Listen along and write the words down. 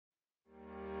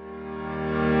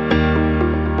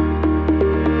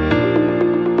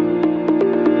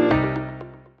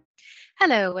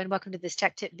Hello and welcome to this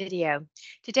tech tip video.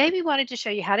 Today we wanted to show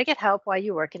you how to get help while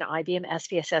you work in IBM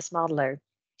SPSS Modeler.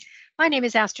 My name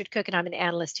is Astrid Cook and I'm an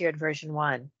analyst here at version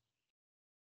 1.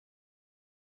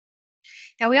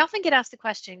 Now we often get asked the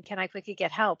question, can I quickly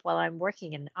get help while I'm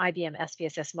working in IBM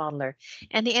SPSS Modeler?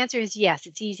 And the answer is yes,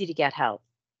 it's easy to get help.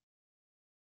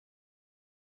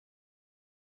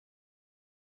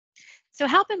 So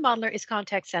help in Modeler is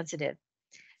context sensitive.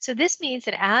 So this means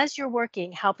that as you're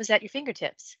working, help is at your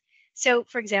fingertips. So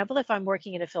for example, if I'm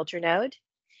working in a filter node,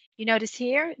 you notice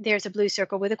here, there's a blue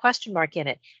circle with a question mark in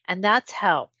it, and that's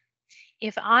help.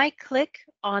 If I click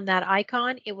on that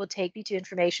icon, it will take me to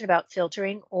information about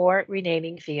filtering or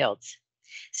renaming fields.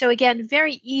 So again,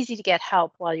 very easy to get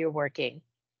help while you're working.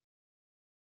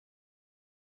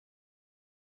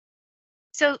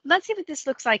 So let's see what this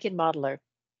looks like in Modeler.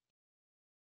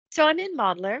 So I'm in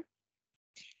Modeler,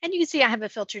 and you can see I have a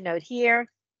filter node here.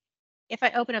 If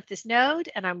I open up this node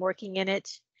and I'm working in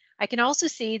it, I can also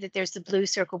see that there's the blue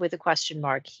circle with a question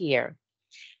mark here.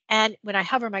 And when I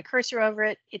hover my cursor over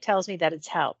it, it tells me that it's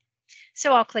help.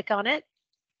 So I'll click on it.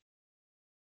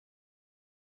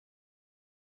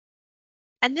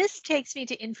 And this takes me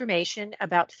to information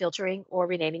about filtering or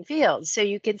renaming fields. So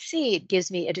you can see it gives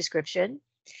me a description,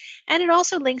 and it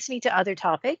also links me to other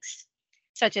topics,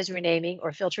 such as renaming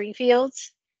or filtering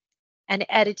fields and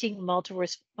editing multiple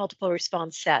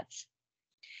response sets.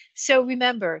 So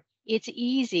remember, it's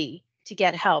easy to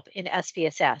get help in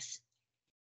SPSS.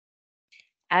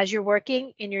 As you're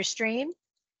working in your stream,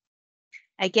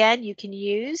 again, you can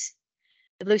use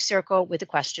the blue circle with a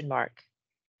question mark,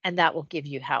 and that will give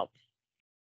you help.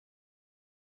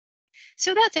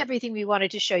 So that's everything we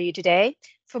wanted to show you today.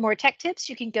 For more tech tips,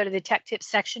 you can go to the tech tips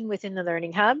section within the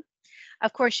Learning Hub.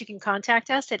 Of course, you can contact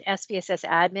us at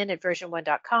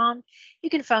spssadmin@version1.com. You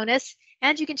can phone us,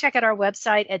 and you can check out our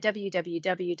website at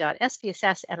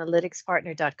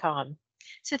www.spssanalyticspartner.com.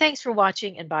 So thanks for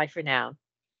watching, and bye for now.